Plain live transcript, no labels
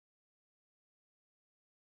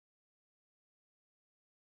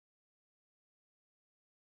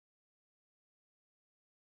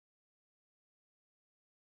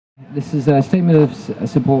This is a statement of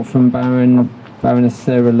support from Baroness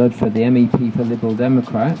Sarah Ludford, the MEP for Liberal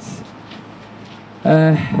Democrats.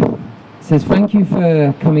 It says, thank you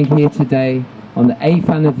for coming here today on the 8th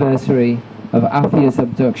anniversary of Afia's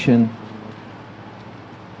abduction.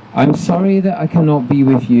 I'm sorry that I cannot be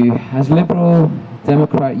with you. As Liberal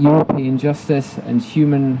Democrat European Justice and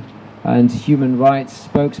Human Rights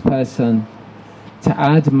spokesperson, to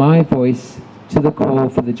add my voice to the call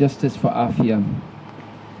for the justice for Afia.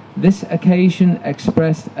 This occasion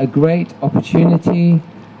expressed a great opportunity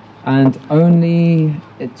and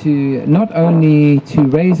not only to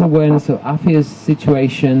raise awareness of Afia's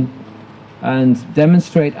situation and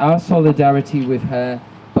demonstrate our solidarity with her,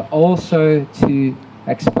 but also to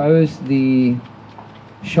expose the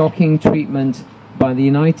shocking treatment by the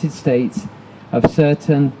United States of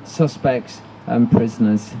certain suspects and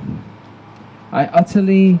prisoners. I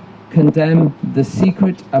utterly condemn the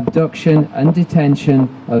secret abduction and detention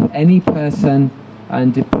of any person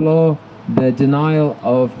and deplore the denial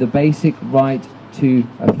of the basic right to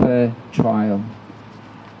a fair trial.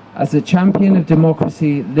 As a champion of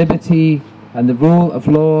democracy, liberty, and the rule of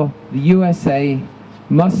law, the USA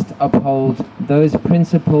must uphold those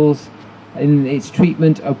principles in its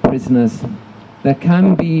treatment of prisoners. There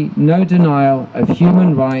can be no denial of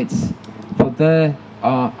human rights, for these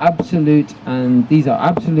are absolute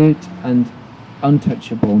and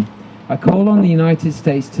untouchable. I call on the United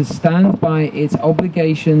States to stand by its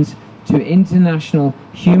obligations to international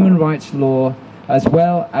human rights law, as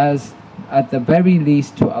well as, at the very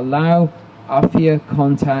least, to allow Afia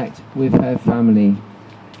contact with her family.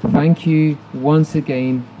 Thank you once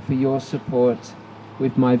again for your support.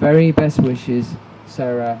 With my very best wishes,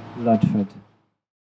 Sarah Ludford.